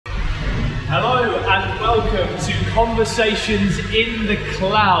and welcome to Conversations in the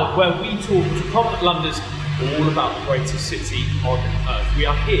Cloud, where we talk to prominent Londoners all about the greatest city on earth. We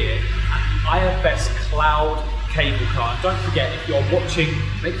are here at the IFS Cloud Cable Car. And don't forget, if you're watching,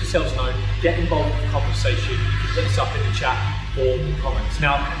 make yourselves known, get involved in the conversation, hit us up in the chat or the comments.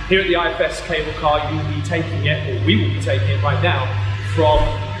 Now, here at the IFS Cable Car, you will be taking it, or we will be taking it right now, from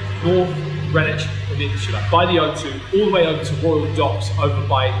North Greenwich Peninsula, by the O2, all the way over to Royal Docks, over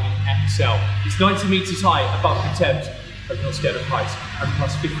by the XL. It's 90 metres high, above the Thames, but you're not scared of heights. And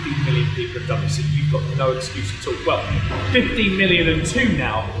plus 15 million people have done this, so you've got no excuse at all. Well, 15 million and two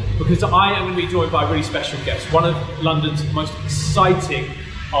now, because I am going to be joined by a really special guest, one of London's most exciting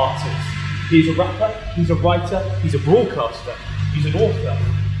artists. He's a rapper, he's a writer, he's a broadcaster, he's an author.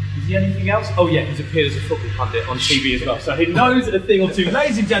 Is he anything else? Oh yeah, he's appeared as a football pundit on TV as well, so he knows a thing or two.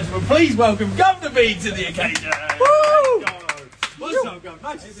 Ladies and gentlemen, please welcome Guvna B to the occasion. Woo! What's up, Gov?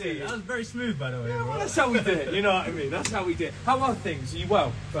 Nice to see you. That was very smooth, by the way. Yeah, well, that's how we do it, you know what I mean? That's how we do it. How are things? Are you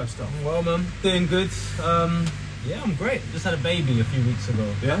well, first off? Well, man, doing good. Yeah, I'm great. Just had a baby a few weeks ago.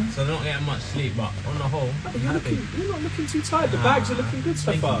 Yeah? So I'm not getting much sleep, but on the whole, I'm happy. You're not looking too tired. The bags are looking good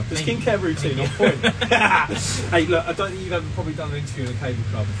so far. The skincare routine on point. Hey, look, I don't think you've ever probably done an interview in a cable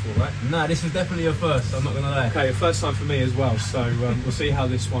car before, right? Nah, this is definitely your first, I'm not going to lie. Okay, a first time for me as well, so we'll see how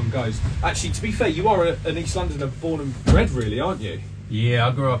this one goes. Actually, to be fair, you are an East Londoner born and bred, really, aren't you? Yeah,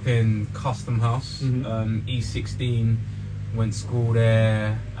 I grew up in Custom House, E16, went to school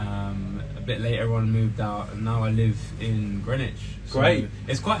there, a bit later on moved out, and now I live in Greenwich. So great.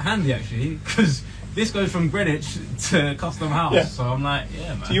 It's quite handy actually, because this goes from Greenwich to Custom House, yeah. So I'm like,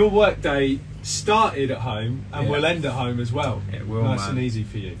 yeah, man. So your work day started at home and will end at home as well. It will, nice man. and easy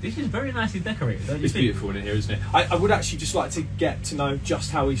for you. This is very nicely decorated, don't you It's think? beautiful in here, isn't it? I would actually just like to get to know just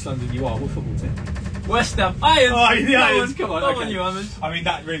how East London you are. What football team? West Ham Irons! Oh, the Irons, come on, Come okay. on, you Irons. I mean,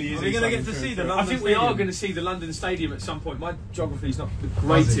 that really is. Are we going to get to see the London I think Stadium? we are going to see the London Stadium at some point. My geography is not the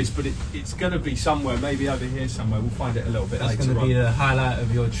greatest, but it's going to be somewhere, maybe over here somewhere. We'll find it a little bit That's later on. That's going to be the highlight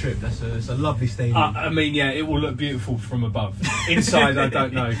of your trip. It's a lovely stadium. I mean, yeah, it will look beautiful from above. Inside, I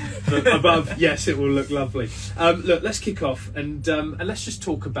don't know. But above, yes, it will look lovely. Look, let's kick off and let's just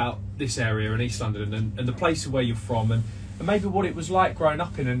talk about this area in East London and the place where you're from and maybe what it was like growing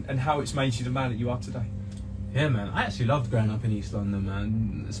up in and how it's made you the man that you are today. Yeah, man, I actually loved growing up in East London,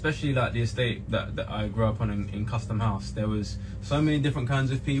 man. Especially like the estate that I grew up on in Custom House. There was so many different kinds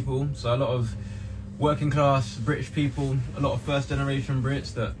of people. So a lot of working class British people, a lot of first generation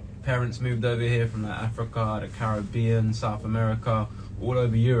Brits that parents moved over here from like Africa, the Caribbean, South America, all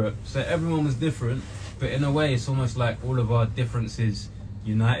over Europe. So everyone was different, but in a way it's almost like all of our differences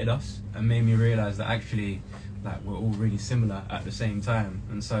united us and made me realise that actually like we're all really similar at the same time.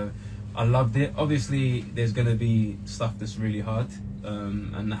 And so I loved it. Obviously there's going to be stuff that's really hard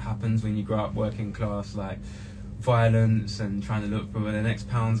and that happens when you grow up working class, like violence and trying to look for where the next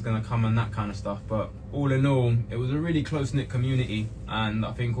pound's going to come and that kind of stuff, but all in all it was a really close-knit community, and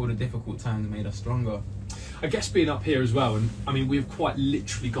I think all the difficult times made us stronger. I guess being up here as well, and I mean we've quite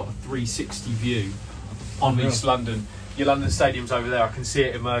literally got a 360 view on East London. Your London Stadium's over there, I can see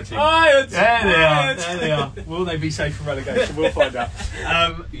it emerging. Irons! There they are. Will they be safe from relegation? We'll find out.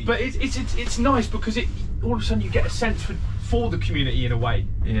 But it's nice because all of a sudden you get a sense for the community in a way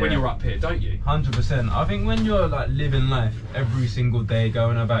when you're up here, don't you? 100%. I think when you're like living life every single day,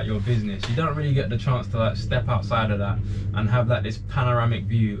 going about your business, you don't really get the chance to like step outside of that and have like this panoramic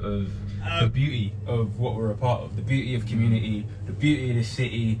view of the beauty of what we're a part of, the beauty of community, the beauty of the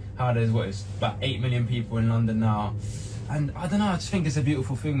city, how there's it's about 8 million people in London now. And I don't know, I just think it's a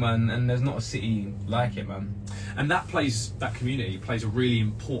beautiful thing, man, and there's not a city like it, man. And that community plays a really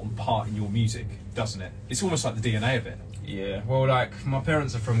important part in your music, doesn't it? It's almost like the DNA of it. Yeah, well, like, my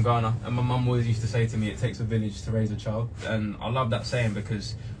parents are from Ghana, and my mum always used to say to me, it takes a village to raise a child. And I love that saying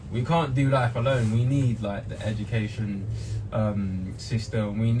because we can't do life alone. We need, like, the education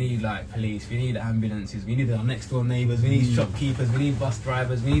system, we need, like, police, we need ambulances, we need our next door neighbours, we need shopkeepers, we need bus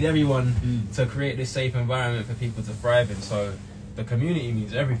drivers, we need everyone to create this safe environment for people to thrive in. So the community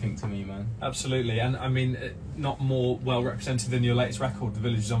means everything to me, man. Absolutely, and I mean, not more well represented than your latest record, The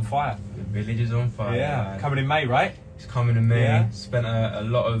Village is on Fire. The Village is on Fire. Yeah, man. Coming in May, right? It's coming in May. Yeah. Spent a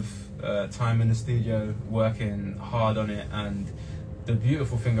lot of time in the studio working hard on it, and the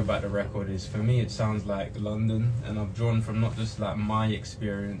beautiful thing about the record is, for me, it sounds like London, and I've drawn from not just like my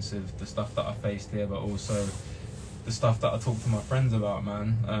experience of the stuff that I faced here, but also the stuff that I talk to my friends about,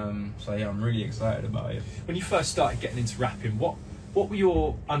 man. So yeah, I'm really excited about it. When you first started getting into rapping, what were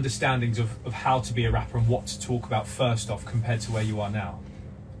your understandings of how to be a rapper and what to talk about first off compared to where you are now?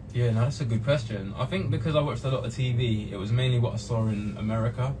 Yeah, no, that's a good question. I think because I watched a lot of TV, it was mainly what I saw in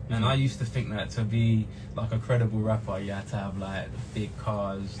America, and I used to think that to be like a credible rapper, you had to have like big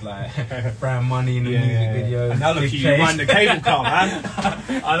cars, like brand money in the music videos. And now look, you run the cable car, man.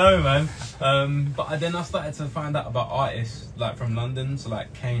 I know, man. But then I started to find out about artists like from London, so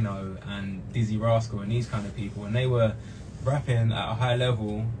like Kano and Dizzy Rascal and these kind of people, and they were rapping at a high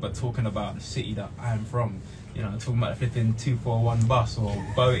level, but talking about the city that I am from. You know, talking about the flipping 241 bus or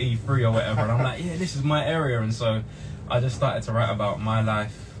Bow E3 or whatever, and I'm like, yeah, this is my area, and so I just started to write about my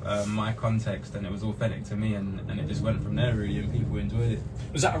life, my context, and it was authentic to me, and it just went from there really, and people enjoyed it.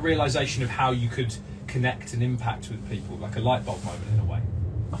 Was that a realisation of how you could connect and impact with people, like a light bulb moment in a way?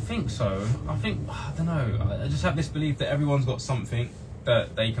 I think so. I don't know, I just have this belief that everyone's got something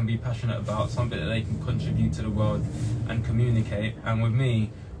that they can be passionate about, something that they can contribute to the world and communicate, and with me,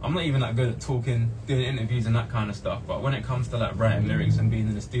 I'm not even that good at talking, doing interviews and that kind of stuff, but when it comes to like writing lyrics and being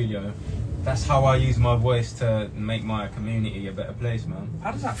in the studio, that's how I use my voice to make my community a better place, man.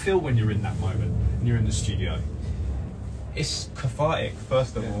 How does that feel when you're in that moment and you're in the studio? It's cathartic,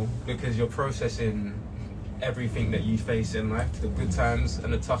 first of all, because you're processing everything that you face in life, the good times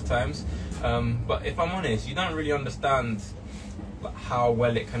and the tough times. But if I'm honest, you don't really understand like, how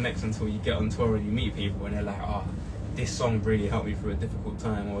well it connects until you get on tour and you meet people and they're like, oh, this song really helped me through a difficult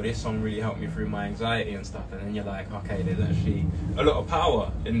time, or this song really helped me through my anxiety and stuff, and then you're like, okay, there's actually a lot of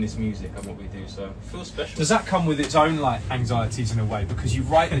power in this music and what we do, so it feels special. Does that come with its own like anxieties in a way? Because you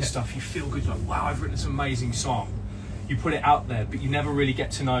write this stuff, you feel good, like, wow, I've written this amazing song. You put it out there, but you never really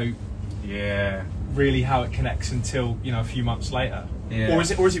get to know really how it connects until, you know, a few months later. Yeah. Or is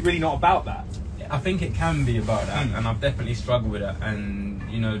it really not about that? I think it can be about that, and I've definitely struggled with it, and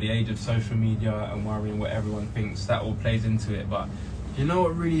you know, the age of social media and worrying what everyone thinks, that all plays into it. But you know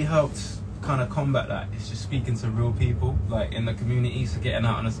what really helped kind of combat that is just speaking to real people, like in the community, so getting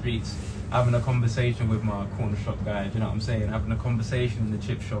out on the streets, having a conversation with my corner shop guy, do you know what I'm saying, having a conversation in the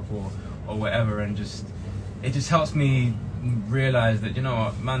chip shop or whatever, and it just helps me realise that, you know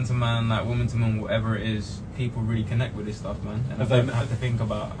what, man to man, like woman to man, whatever it is, people really connect with this stuff, man. And I don't have to think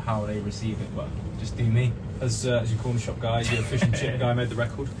about how they receive it, but just do me. As your corner shop guy, your fish and chip guy made the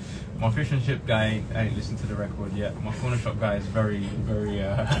record? My fish and chip guy ain't listened to the record yet. My corner shop guy is very, very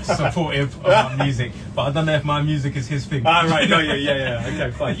supportive of my music, but I don't know if my music is his thing. Ah, right, no, yeah, okay,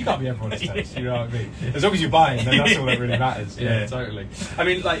 fine. You can't be everyone's taste, you know what I mean? As long as you're buying, then that's all that really matters. Yeah, totally. I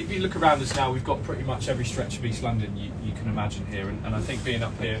mean, like, if you look around us now, we've got pretty much every stretch of East London you can imagine here, and I think being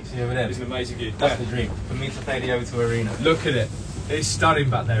up here is an amazing view. That's the dream, for me to play the O2 Arena. Look at it. It's stunning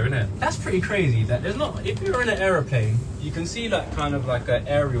back there, isn't it? That's pretty crazy. That there's not. If you're in an aeroplane, you can see like kind of like an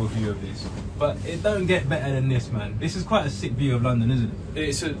aerial view of this, but it don't get better than this, man. This is quite a sick view of London, isn't it?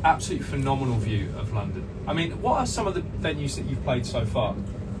 It's an absolutely phenomenal view of London. I mean, what are some of the venues that you've played so far?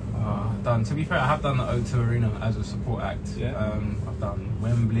 To be fair, I have done the O2 Arena as a support act. Yeah. I've done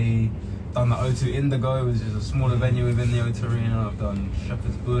Wembley, done the O2 Indigo, which is a smaller venue within the O2 Arena. I've done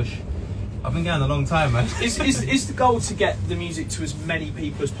Shepherd's Bush. I've been going a long time, man. Is the goal to get the music to as many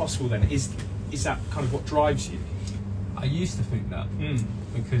people as possible then? Is that kind of what drives you? I used to think that,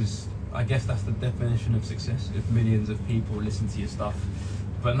 because I guess that's the definition of success, if millions of people listen to your stuff.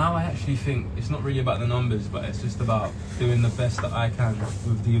 But now I actually think it's not really about the numbers, but it's just about doing the best that I can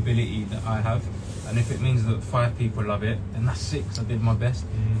with the ability that I have. And if it means that 5 people love it, then that's 6, I did my best.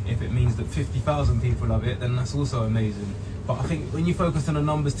 If it means that 50,000 people love it, then that's also amazing. But I think when you focus on the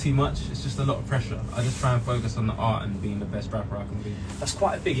numbers too much, it's just a lot of pressure. I just try and focus on the art and being the best rapper I can be. That's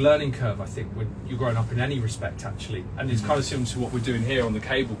quite a big learning curve, I think, when you're growing up in any respect, actually. And it's kind of similar to what we're doing here on the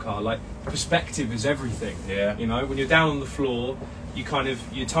cable car. Like, perspective is everything. Yeah. You know, when you're down on the floor, you're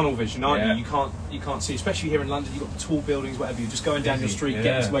tunnel vision, aren't you? You can't see, especially here in London. You've got tall buildings, whatever. You're just going down your street,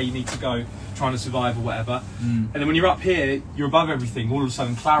 getting to where you need to go, trying to survive or whatever. And then when you're up here, you're above everything. All of a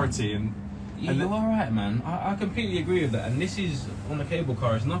sudden, clarity and. You're alright, man. I completely agree with that. And this is, on the cable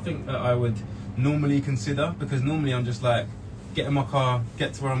car, it's nothing that I would normally consider, because normally I'm just like, get in my car,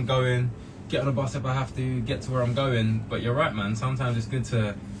 get to where I'm going, get on a bus if I have to, get to where I'm going. But you're right, man. Sometimes it's good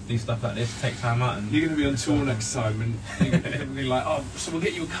to do stuff like this, take time out. And you're going to be on tour next time, and you're going to be like, oh, so we'll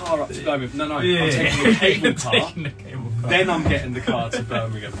get you a car up to Birmingham. No, I'm taking the cable car. Then I'm getting the car to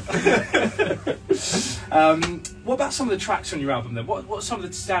Birmingham. What about some of the tracks on your album then? What are some of the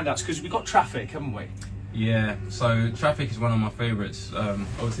standouts? Because we've got Traffic, haven't we? Yeah, so Traffic is one of my favourites.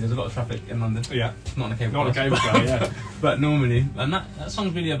 Obviously there's a lot of traffic in London. Yeah. Not on a cable car. Not on a cable car, yeah. But normally, and that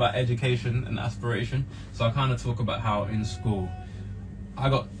song's really about education and aspiration. So I kind of talk about how in school, I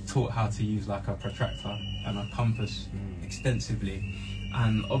got taught how to use like a protractor and a compass extensively.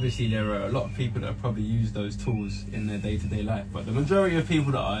 And obviously there are a lot of people that have probably used those tools in their day-to-day life, but the majority of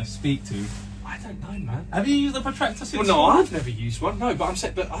people that I speak to, I don't know, man. have you used a protractor since? Well, no, I've never used one. No, but I'm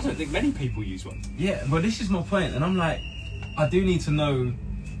saying, but I don't think many people use one. Yeah, but this is my point, and I'm like, I do need to know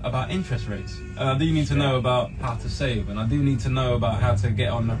about interest rates, and I do need to know about how to save, and I do need to know about how to get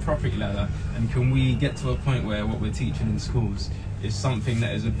on the property ladder. And can we get to a point where what we're teaching in schools is something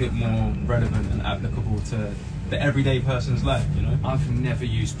that is a bit more relevant and applicable to the everyday person's life, you know? I've never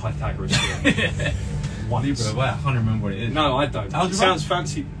used Pythagoras theorem. Once. Well, I can't remember what it is. No, I don't. Algebra? It sounds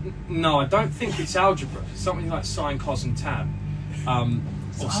fancy. No, I don't think it's algebra. It's something like sine, cos, and tan.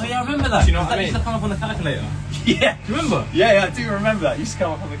 Oh yeah, I remember that. Do you know what I mean? Used to come up on the calculator. Yeah. Do you remember? Yeah, I do remember that. It used to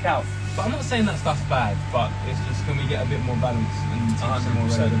come up on the calc. But I'm not saying that stuff's bad, but it's just, can we get a bit more balance and teach some more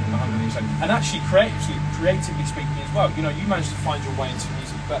relevant information? And actually, creatively speaking as well, you know, you managed to find your way into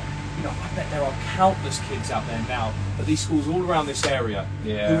music, but you know, I bet there are countless kids out there now at these schools all around this area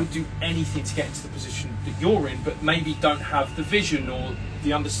who would do anything to get into the position that you're in, but maybe don't have the vision or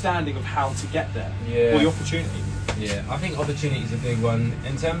the understanding of how to get there, or the opportunity. Yeah, I think opportunity is a big one.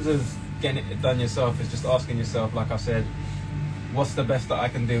 In terms of getting it done yourself, it's just asking yourself, like I said, what's the best that I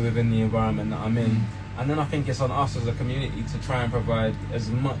can do within the environment that I'm in? And then I think it's on us as a community to try and provide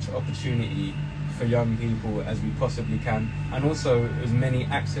as much opportunity for young people as we possibly can, and also as many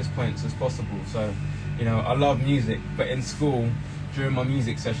access points as possible. So, you know, I love music, but in school, during my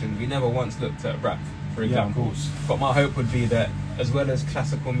music sessions, we never once looked at rap, for example. Yeah, of course. But my hope would be that, as well as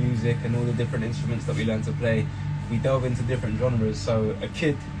classical music and all the different instruments that we learn to play, we delve into different genres. So a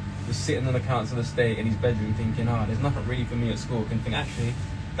kid was sitting on the council estate in his bedroom thinking, there's nothing really for me at school, can think, actually,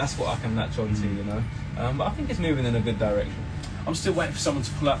 that's what I can latch on to, you know. But I think it's moving in a good direction. I'm still waiting for someone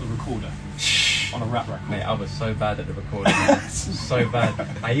to pull out the recorder on a rap record. Mate, I was so bad at the recording. So bad.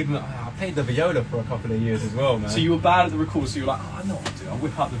 I played the viola for a couple of years as well, man. So you were bad at the record, so you were like, I know what to do, I'll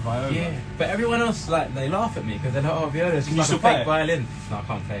whip out the viola. Yeah, but everyone else, like, they laugh at me because they're like, viola's Can like you a still play fake it? violin. No, I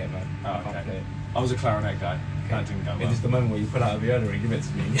can't play it, man. Oh, I can't play it. I was a clarinet guy. That didn't go well. It's just the moment where you pull out a viola and give it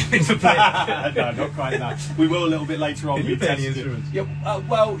to me and get me to play it. No, not quite that. We will a little bit later on. Can you play any tested it. instruments?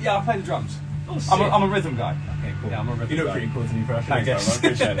 Yeah, I play the drums. Oh, I'm a rhythm guy. Okay, cool. Yeah, I'm a rhythm You look guy. pretty cool to me, Fresh. Thanks, I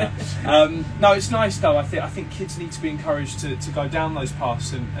appreciate that. No, it's nice though. I think kids need to be encouraged to go down those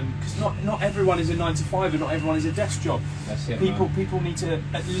paths, and because not everyone is a 9 to 5, and not everyone is a desk job. That's it, People need to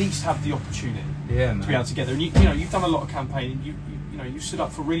at least have the opportunity to be able to get there. And you know, you've done a lot of campaigning. You know, you've stood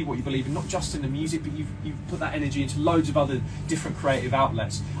up for really what you believe in, not just in the music, but you've put that energy into loads of other different creative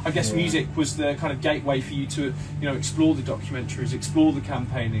outlets. I guess music was the kind of gateway for you to, you know, explore the documentaries, explore the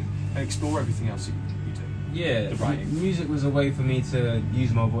campaigning, and explore everything else that you do. Yeah, The writing. music was a way for me to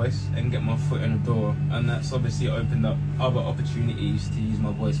use my voice and get my foot in the door, and that's obviously opened up other opportunities to use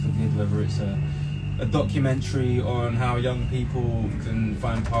my voice for good, whether it's a documentary on how young people can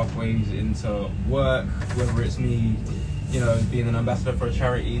find pathways into work, whether it's me, you know, being an ambassador for a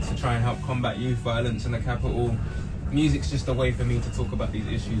charity to try and help combat youth violence in the capital. Music's just a way for me to talk about these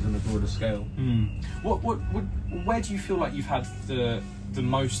issues on a broader scale. Where do you feel like you've had the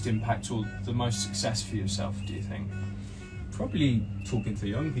most impact or the most success for yourself, do you think? Probably talking to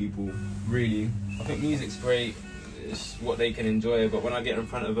young people, really. I think music's great, it's what they can enjoy, but when I get in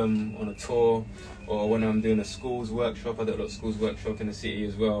front of them on a tour, or when I'm doing a schools workshop, I do a lot of schools workshop in the city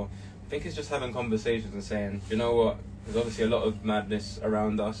as well, I think it's just having conversations and saying, you know what, there's obviously a lot of madness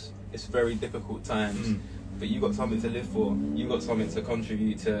around us, it's very difficult times, but you got something to live for, you got something to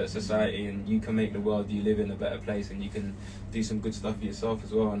contribute to society, and you can make the world you live in a better place, and you can do some good stuff for yourself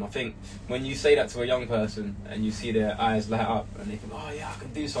as well. And I think when you say that to a young person and you see their eyes light up and they think, oh yeah, I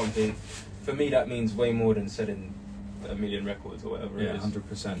can do something, for me that means way more than selling 1 million records or whatever it is.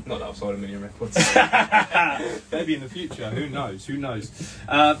 100%. Not that I've sold 1 million records. Maybe in the future, who knows?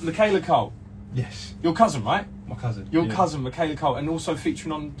 Michaela Cole, Yes. your cousin, right? My cousin. Your cousin, Michaela Cole, and also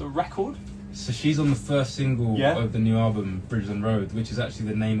featuring on the record? So she's on the first single Yeah. of the new album, Bridge and Road, which is actually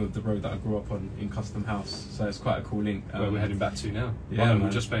the name of the road that I grew up on in Custom House. So it's quite a cool link. Where we're heading back to now. Yeah, Oh, no, man.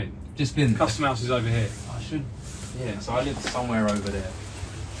 we've just been. Just been. Custom House is over here. I should. Yeah. So I lived somewhere over there,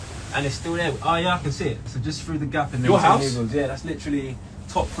 and it's still there. Oh yeah, I can see it. So just through the gap in the Your house? Yeah, that's literally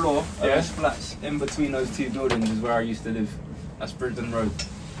top floor of Yeah. those flats. In between those two buildings is where I used to live. That's Bridge and Road.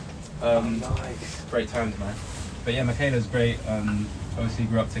 Nice. Great times, man. But yeah, Michaela's great. Obviously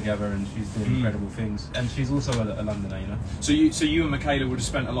grew up together, and she's doing incredible things. And she's also a Londoner, you know. So you and Michaela would have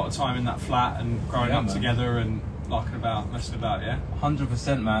spent a lot of time in that flat and growing Yeah, up man. together and larking about, messing about, yeah?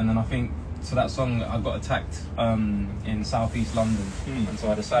 100%, man. And I think So that song, I got attacked in southeast London, and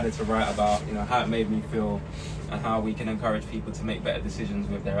so I decided to write about, you know, how it made me feel and how we can encourage people to make better decisions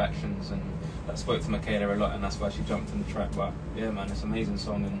with their actions. And that spoke to Michaela a lot, and that's why she jumped on the track. But yeah, man, it's an amazing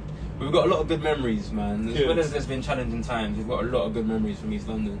song, and we've got a lot of good memories, man. As well as there's been challenging times, we've got a lot of good memories from East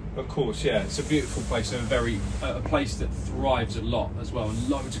London. Of course, yeah, it's a beautiful place and a place that thrives a lot as well, and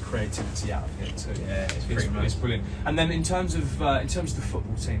loads of creativity out of it too. Yeah, it's brilliant. And then in terms of the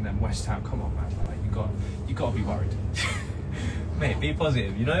football team, then West Ham, come on, man, you got to be worried. Mate, be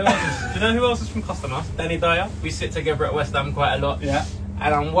positive. You know who else is from Custom House? Danny Dyer. We sit together at West Ham quite a lot. Yeah.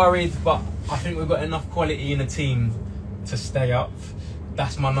 And I'm worried, but I think we've got enough quality in the team to stay up.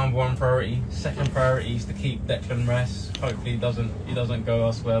 That's my number one priority. Second priority is to keep Declan Rice. Hopefully he doesn't go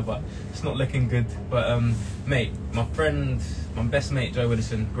elsewhere, but it's not looking good. But mate, my best mate Joe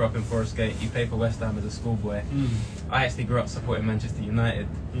Wilson grew up in Forest Gate. He played for West Ham as a schoolboy. I actually grew up supporting Manchester United.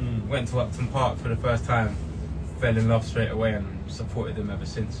 Went to Upton Park for the first time, fell in love straight away, and supported them ever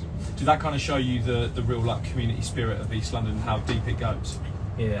since. Did that kind of show you the real like community spirit of East London and how deep it goes?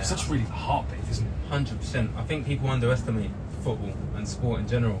 Yeah. 'Cause that's really the heartbeat, isn't it? 100%. I think people underestimate football and sport in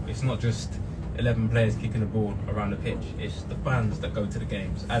general. It's not just 11 players kicking the ball around the pitch. It's the fans that go to the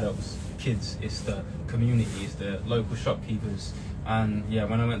games, adults, kids. It's the community. It's the local shopkeepers. And yeah,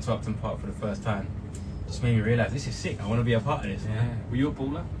 when I went to Upton Park for the first time, it just made me realise this is sick. I want to be a part of this. Yeah. Were you a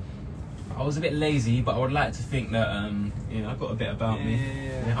baller? I was a bit lazy, but I would like to think that you know, I got a bit about me.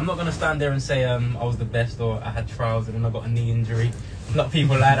 Yeah. I'm not going to stand there and say I was the best or I had trials and then I got a knee injury. A lot of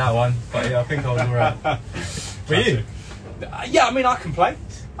people like that one, but yeah, I think I was alright. Were you? Yeah, I mean, I can play.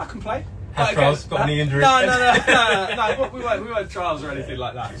 Had trials, got a knee injury. No, we weren't trials or anything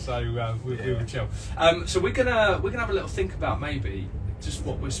like that. So we were chill. So we're gonna have a little think about maybe just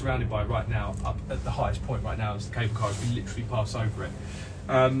what we're surrounded by right now. Up at the highest point right now is the cable car. As we literally pass over it.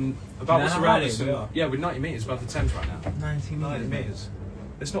 About what's around us. Yeah, we're 90 metres above the Thames right now. 90 metres.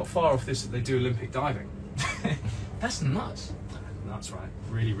 It's not far off this that they do Olympic diving. That's nuts. Nuts, right?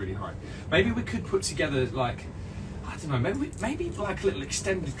 Really, really high. Maybe we could put together like, I don't know, maybe like a little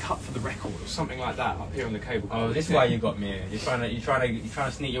extended cut for the record or something like that up here on the cable car. Oh, this is why you got me here. You're trying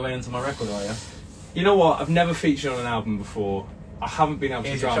to sneak your way into my record, are you? You know what? I've never featured on an album before. I haven't been able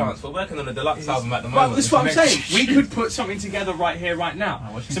to drum. Chance. We're working on a deluxe album at the moment. Well, that's what I'm saying. We could put something together right here, right now.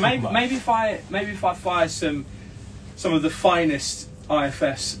 Oh, so maybe if I fire some of the finest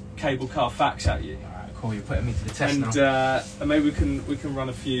IFS cable car facts at you. Alright, cool. You're putting me to the test now. And maybe we can run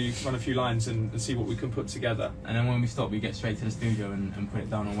a few lines and see what we can put together. And then when we stop, we get straight to the studio and put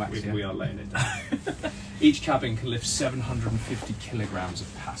it down on wax. We are laying it down. Each cabin can lift 750 kilograms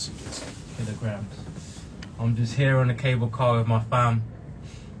of passengers. Kilograms. I'm just here on the cable car with my fam.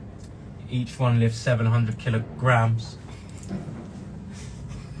 Each one lifts 700 kilograms.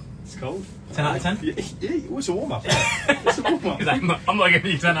 It's cold. 10 out of 10? Yeah, it's a warm-up. It's a warm-up. I'm not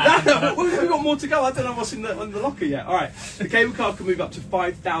giving you 10 out of 10. We've got more to go. I don't know what's in the locker yet. All right. The cable car can move up to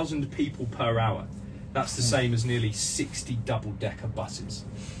 5,000 people per hour. That's the same as nearly 60 double-decker buses.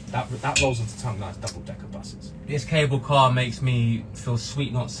 That rolls off the tongue, nice double-decker buses. This cable car makes me feel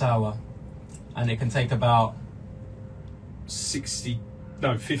sweet, not sour. And it can take about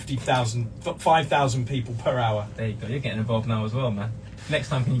 50,000, 5,000 people per hour. There you go. You're getting involved now as well, man. Next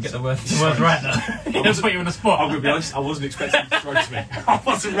time, can you get the words right though? He doesn't put you on the spot. I'm gonna be honest. I wasn't expecting you to throw to me. I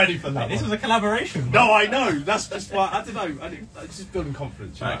wasn't ready for that. This was a collaboration. Man. No, I know. That's just why I don't know. It's just building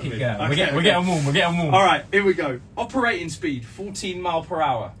confidence. Right, keep going. We're getting warm. We're getting warm. All right, here we go. Operating speed 14 mile per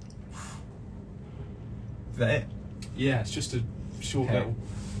hour. Is that it? Yeah, it's just a short little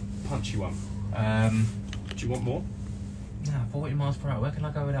punchy one. Do you want more? Nah, 40 miles per hour. Where can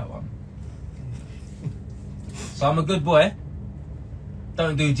I go with that one? So I'm a good boy.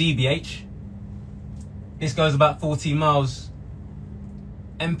 Don't do GBH. This goes about 14 miles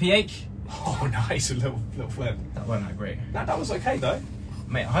MPH. Oh, nice. A little flip. That wasn't that great. That was okay, though.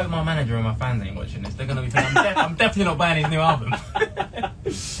 Mate, I hope my manager and my fans ain't watching this. They're going to be thinking, I'm definitely not buying his new album.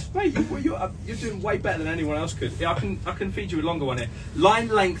 Mate, you're doing way better than anyone else could. Yeah, I can feed you a longer one here. Line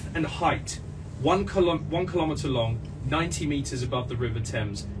length and height. 1 kilometre long, 90 metres above the River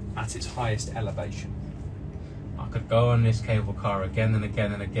Thames at its highest elevation. I could go on this cable car again and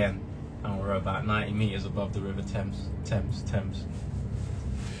again and again, and we're about 90 metres above the River Thames.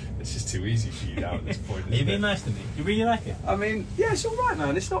 It's just too easy for you now at this point. You're being nice to me. You really like it? I mean, yeah, it's all right,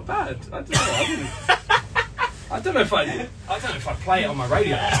 man. It's not bad. I don't know if I play it on my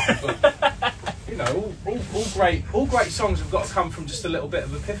radio, but you know, all great songs have got to come from just a little bit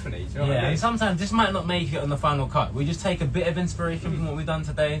of epiphany. Do you know what I mean? And sometimes this might not make it on the final cut. We just take a bit of inspiration from what we've done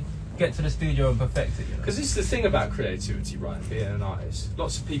today, get to the studio and perfect it. You know? Because it's the thing about creativity, right? Being an artist,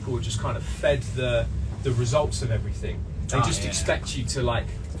 lots of people are just kind of fed the results of everything. They just expect you to like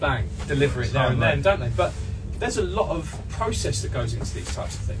bang deliver it there and then, don't they? But there's a lot of process that goes into these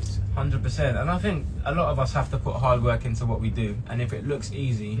types of things. 100%, and I think a lot of us have to put hard work into what we do, and if it looks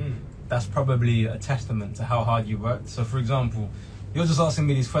easy, that's probably a testament to how hard you worked. So for example, you're just asking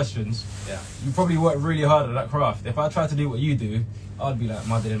me these questions, you probably worked really hard at that craft. If I tried to do what you do, I'd be like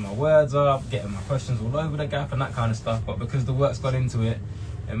muddling my words up, getting my questions all over the gap and that kind of stuff, but because the work's gone into it,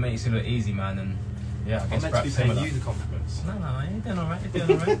 it makes it look easy, man. And yeah, I guess I'm meant to be paying you the compliments. No, you're doing alright, you're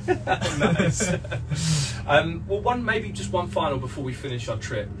doing alright. Nice. Well, maybe just one final before we finish our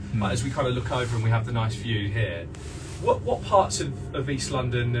trip, as we kind of look over and we have the nice view here. What parts of East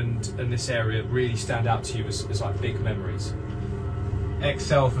London and this area really stand out to you as like big memories?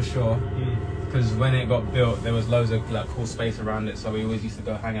 Excel for sure, because when it got built, there was loads of like cool space around it, so we always used to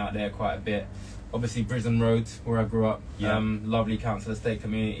go hang out there quite a bit. Obviously, Brisbane Road, where I grew up, lovely council estate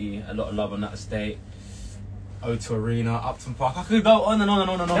community, a lot of love on that estate. O2 Arena, Upton Park. I could go on and on and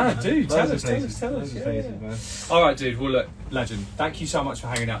on and on. Yeah, dude, tell us. Man. All right, dude. Well, look, legend. Thank you so much for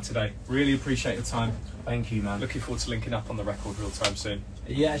hanging out today. Really appreciate the time. Thank you, man. Looking forward to linking up on the record real time soon.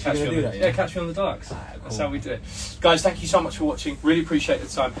 Yeah, actually gonna do that. Yeah, catch me on the Deluxe. Cool. That's how we do it. Guys, thank you so much for watching. Really appreciate the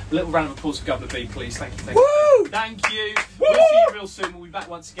time. A little round of applause for Guvna B, please. Thank you. Woo! Thank you. Woo! We'll see you real soon. We'll be back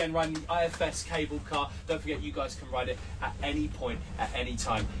once again riding the IFS Cable Car. Don't forget, you guys can ride it at any point, at any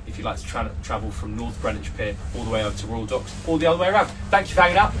time, if you'd like to travel from North Greenwich Pier all the way over to Royal Docks or the other way around. Thank you for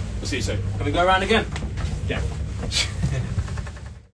hanging out. We'll see you soon. Can we go around again? Yeah.